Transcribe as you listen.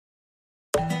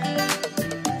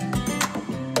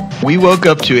We woke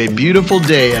up to a beautiful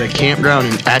day at a campground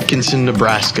in Atkinson,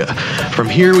 Nebraska. From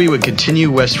here, we would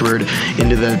continue westward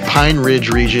into the Pine Ridge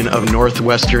region of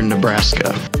northwestern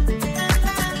Nebraska.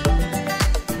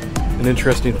 An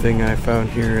interesting thing I found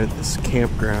here at this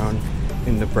campground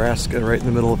in Nebraska, right in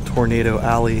the middle of Tornado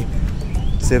Alley,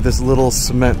 is they have this little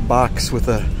cement box with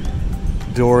a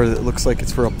door that looks like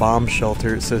it's for a bomb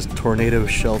shelter. It says tornado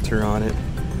shelter on it.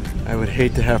 I would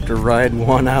hate to have to ride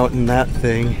one out in that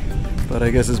thing, but I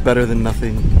guess it's better than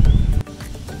nothing.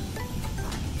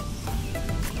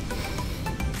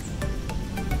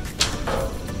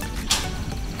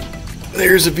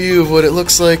 There's a view of what it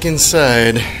looks like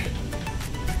inside.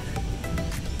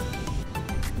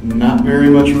 Not very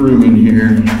much room in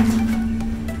here.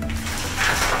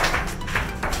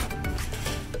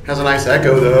 Has a nice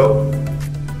echo though.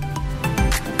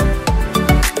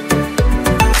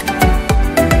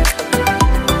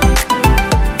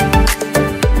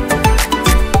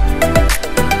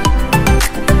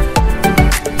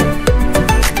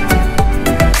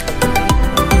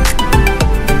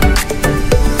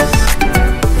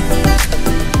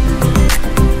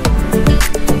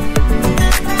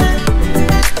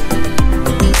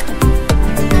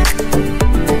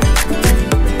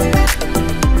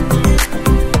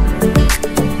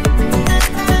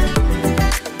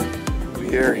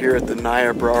 Here at the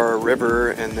Niobrara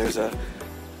River, and there's a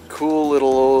cool little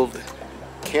old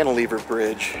cantilever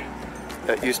bridge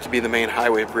that used to be the main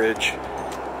highway bridge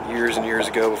years and years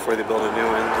ago before they built a new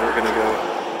one. We're gonna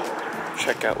go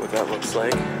check out what that looks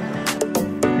like.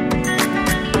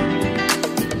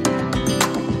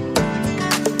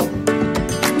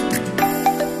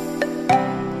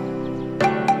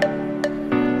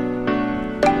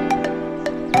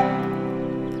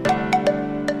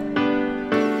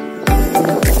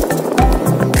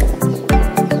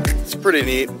 Pretty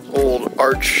neat old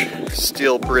arch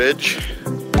steel bridge.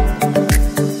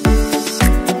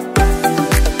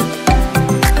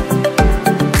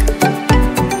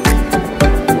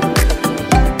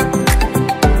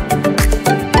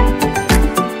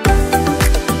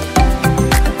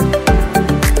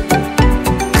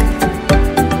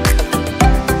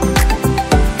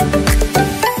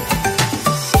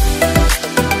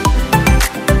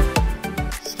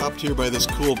 Stopped here by this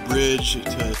cool bridge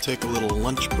to take a little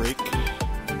lunch break.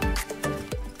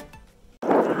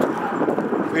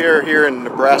 We are here in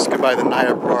Nebraska by the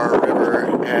Niobrara River,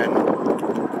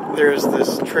 and there's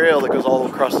this trail that goes all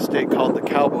across the state called the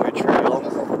Cowboy Trail,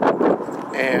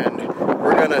 and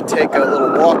we're gonna take a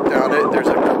little walk down it. There's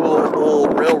a cool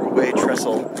old railway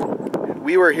trestle.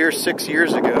 We were here 6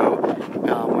 years ago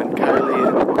when Kylie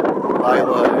and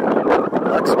Lila and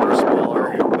Alexa were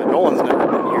smaller, but no one's never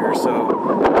been here, so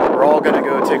we're all gonna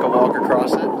go take a walk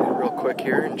across it real quick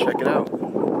here and check it out.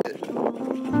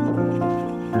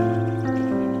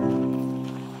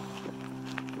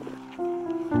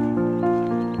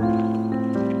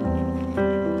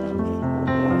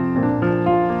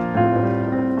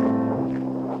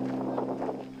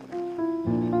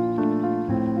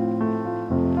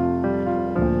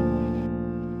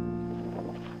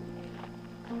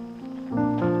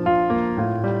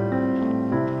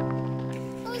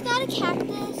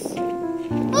 Cactus.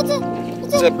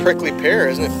 It's a prickly pear,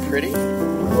 isn't it pretty?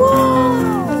 Whoa!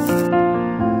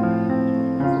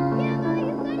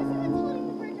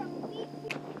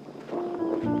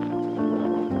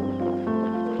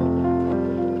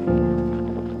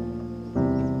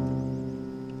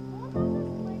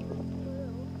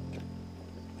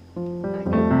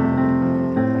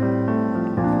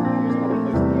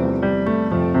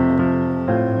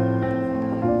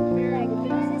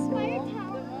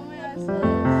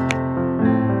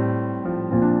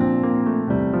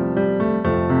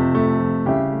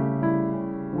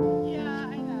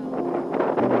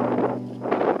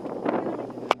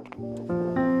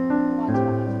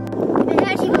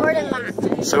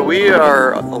 So we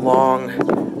are along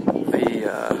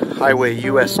the highway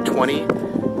US 20.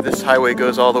 This highway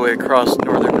goes all the way across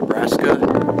northern Nebraska.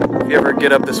 If you ever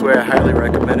get up this way, I highly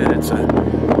recommend it. It's a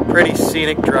pretty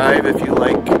scenic drive if you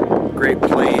like Great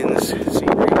Plains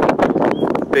scenery,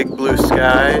 big blue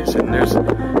skies, and there's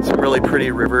some really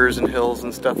pretty rivers and hills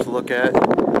and stuff to look at.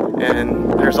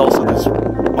 And there's also this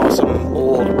awesome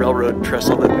old railroad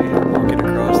trestle that we are walking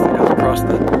across that goes across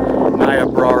the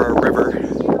Niobrara River.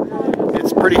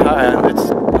 It's pretty high, it's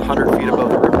 100 feet above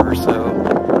the river, so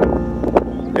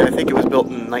yeah, I think it was built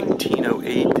in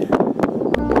 1908.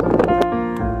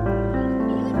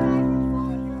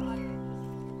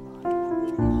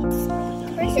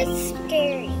 Why is it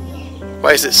scary?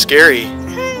 Why is it scary?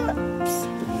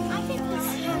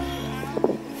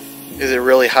 Is it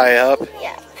really high up?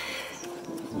 Yeah.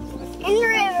 In the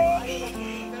river.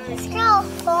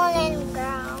 fallen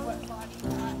ground.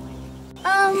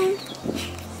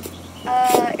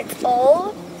 It's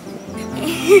old.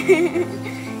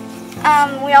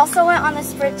 We also went on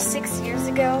this bridge 6 years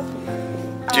ago.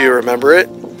 Do you remember it?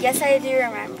 Yes, I do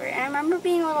remember. And I remember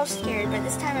being a little scared, but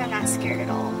this time I'm not scared at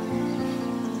all.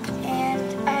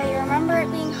 And I remember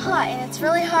it being hot, and it's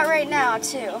really hot right now,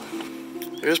 too.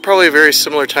 It was probably a very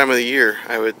similar time of the year,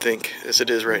 I would think, as it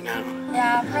is right now.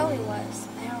 Yeah, it probably was.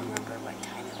 I don't remember what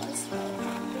time it was.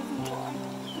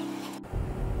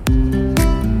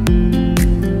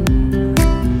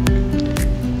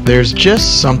 There's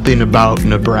just something about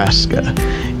Nebraska.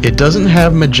 It doesn't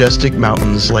have majestic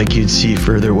mountains like you'd see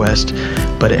further west,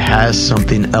 but it has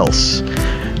something else.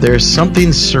 There's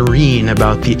something serene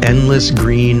about the endless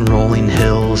green rolling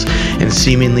hills and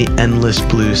seemingly endless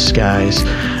blue skies.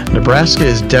 Nebraska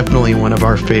is definitely one of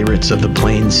our favorites of the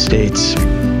Plains states.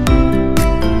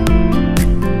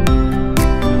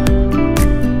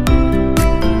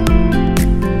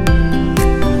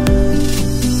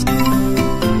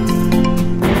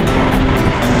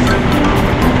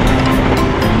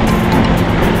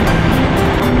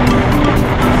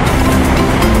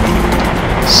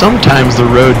 Sometimes the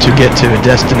road to get to a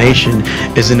destination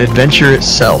is an adventure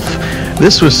itself.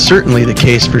 This was certainly the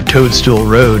case for Toadstool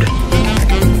Road.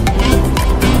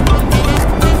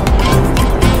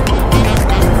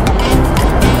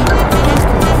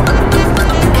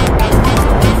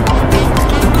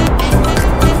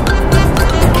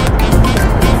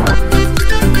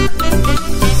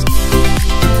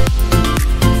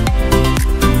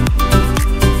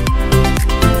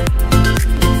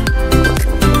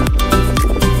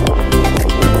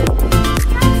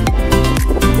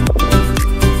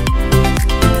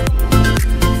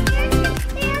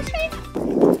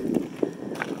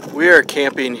 We are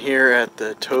camping here at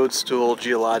the Toadstool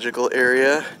Geological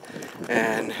area,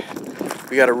 and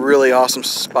we got a really awesome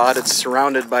spot. It's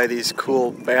surrounded by these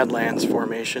cool badlands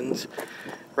formations.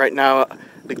 Right now,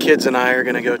 the kids and I are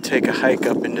going to go take a hike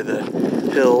up into the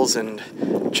hills and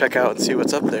check out and see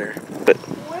what's up there. But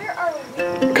Where are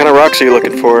we? what kind of rocks are you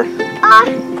looking for? Up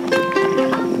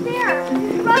there.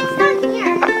 Rocks down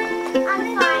here.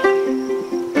 I'm fine.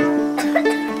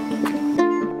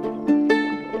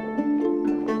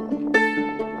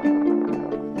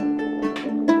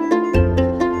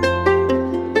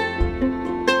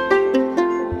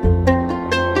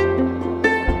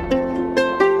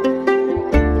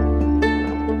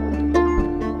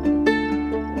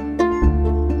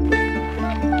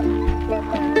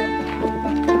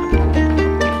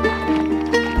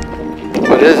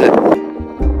 What is it?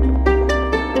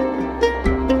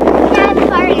 Dad's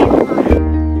party.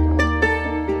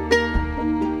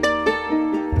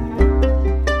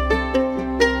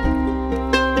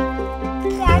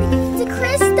 Daddy, it's a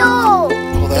crystal.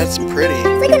 Oh, that's pretty.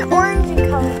 It's like an orange in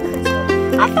color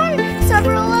crystal. I found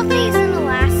several of these in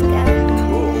Alaska.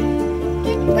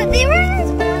 Cool. But they weren't as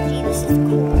orangey. This is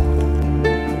cool.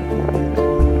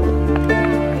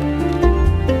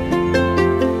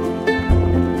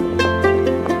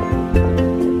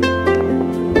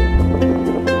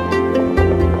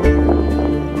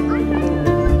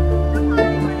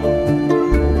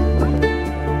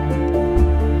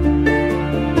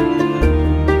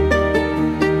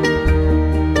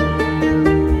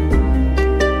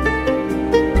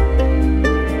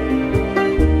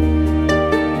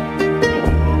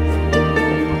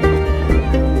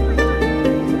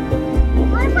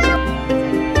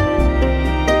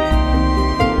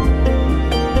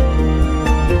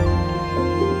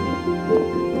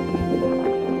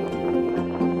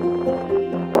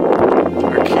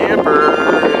 Our camper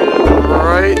is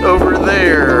right over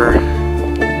there.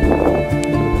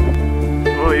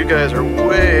 Oh, you guys are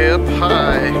way up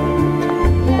high.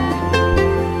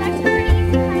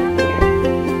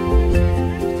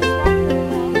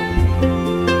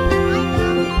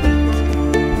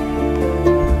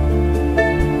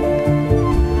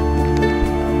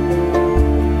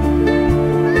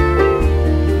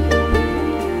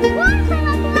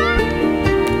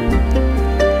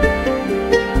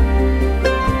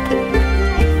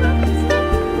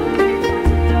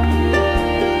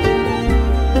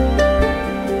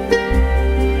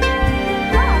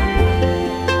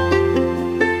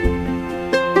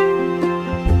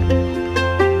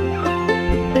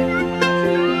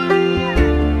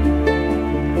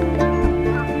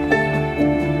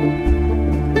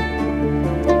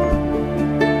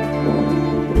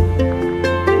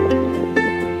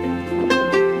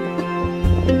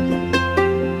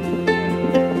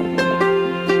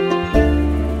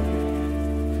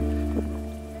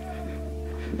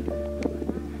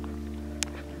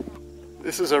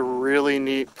 This is a really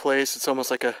neat place. It's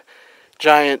almost like a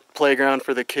giant playground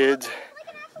for the kids.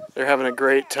 They're having a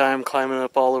great time climbing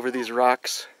up all over these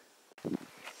rocks.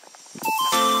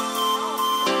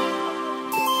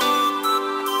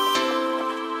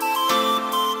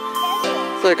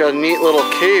 It's like a neat little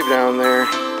cave down there.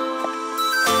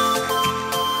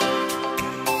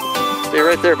 Stay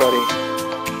right there, buddy.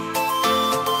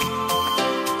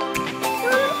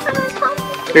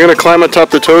 You're gonna climb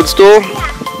atop the toadstool?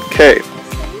 Okay. It's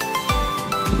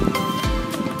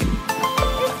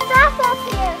stuff up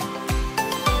here.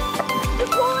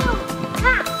 It's warm.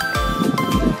 Ha.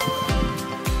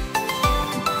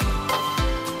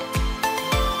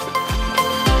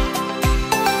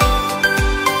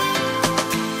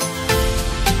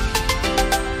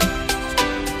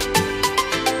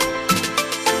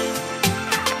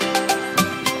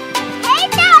 Hey,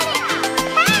 Daddy!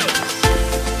 Hey!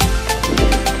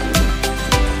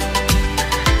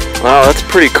 Wow, that's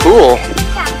pretty cool.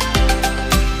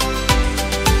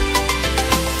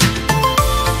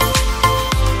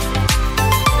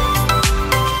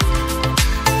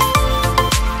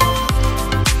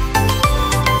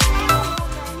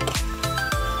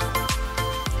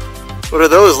 What are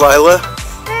those, Lila?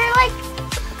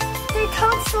 They're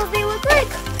toadstools. They look like,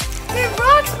 they're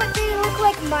rocks, but they look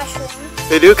like mushrooms.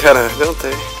 They do kind of, don't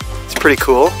they? It's pretty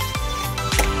cool.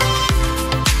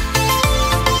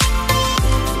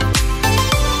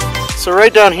 So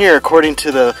right down here, according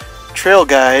to the trail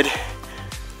guide,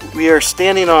 we are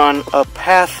standing on a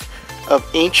path of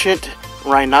ancient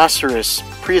rhinoceros,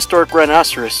 prehistoric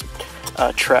rhinoceros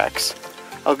tracks.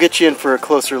 I'll get you in for a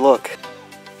closer look.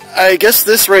 I guess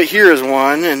this right here is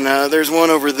one, and there's one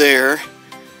over there.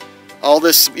 All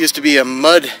this used to be a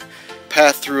mud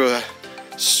path through a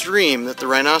stream that the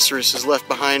rhinoceros has left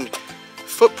behind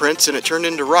footprints, and it turned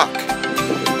into rock.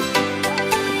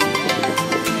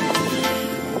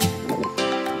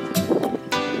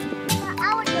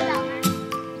 I would go down there.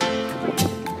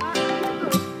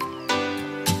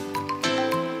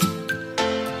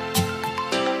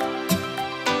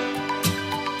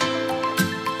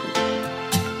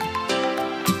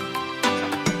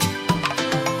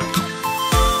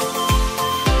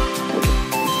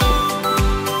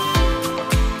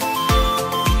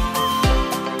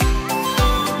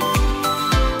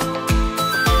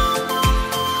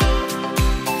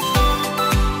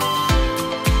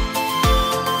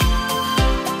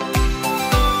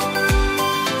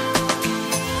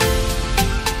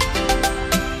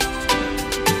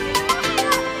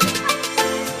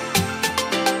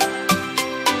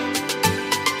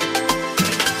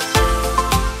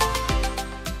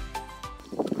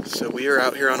 So we are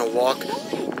out here on a walk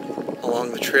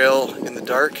along the trail in the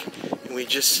dark, and we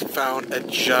just found a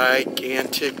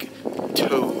gigantic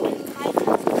toad.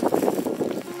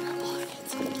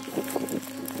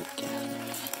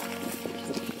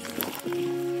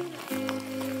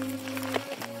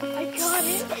 I got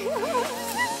it.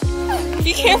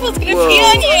 Be careful, it's gonna Whoa. pee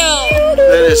on you!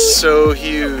 That is so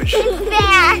huge. It's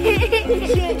bad. It's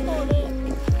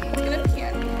gonna pee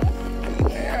on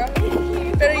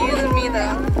you. Better use me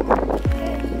though.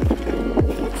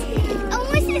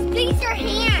 Almost as big as your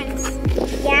hands.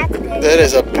 Yeah, it's good. That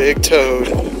is a big toad.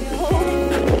 So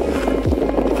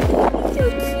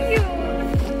cute.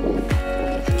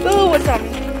 Oh, what's on me?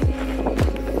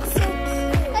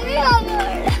 Let me hold it.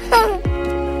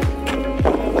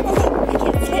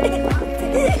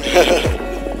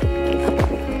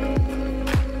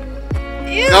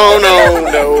 No, no,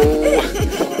 no.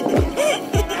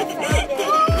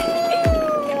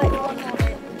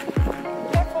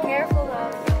 Careful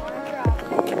though, you don't want to drop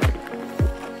it.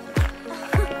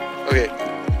 Okay,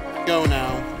 go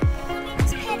now.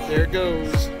 There it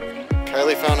goes.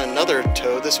 Kylie found another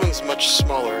toad. This one's much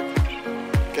smaller.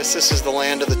 Guess this is the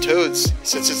land of the toads,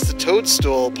 since it's the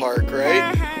Toadstool Park,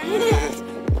 right?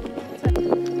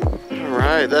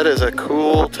 Alright, that is a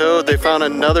cool toad. They found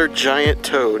another giant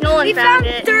toad. No one found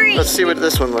it. 3. Let's see what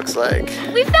this one looks like.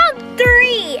 We found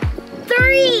 3.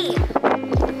 3.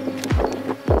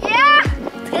 Yeah.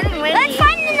 It's getting windy. Let's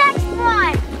find the next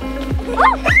one.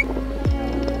 Oh.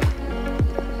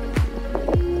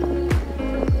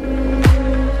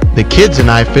 The kids and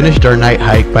I finished our night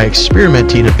hike by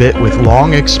experimenting a bit with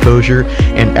long exposure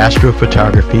and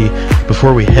astrophotography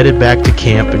before we headed back to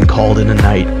camp and called it a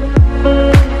night.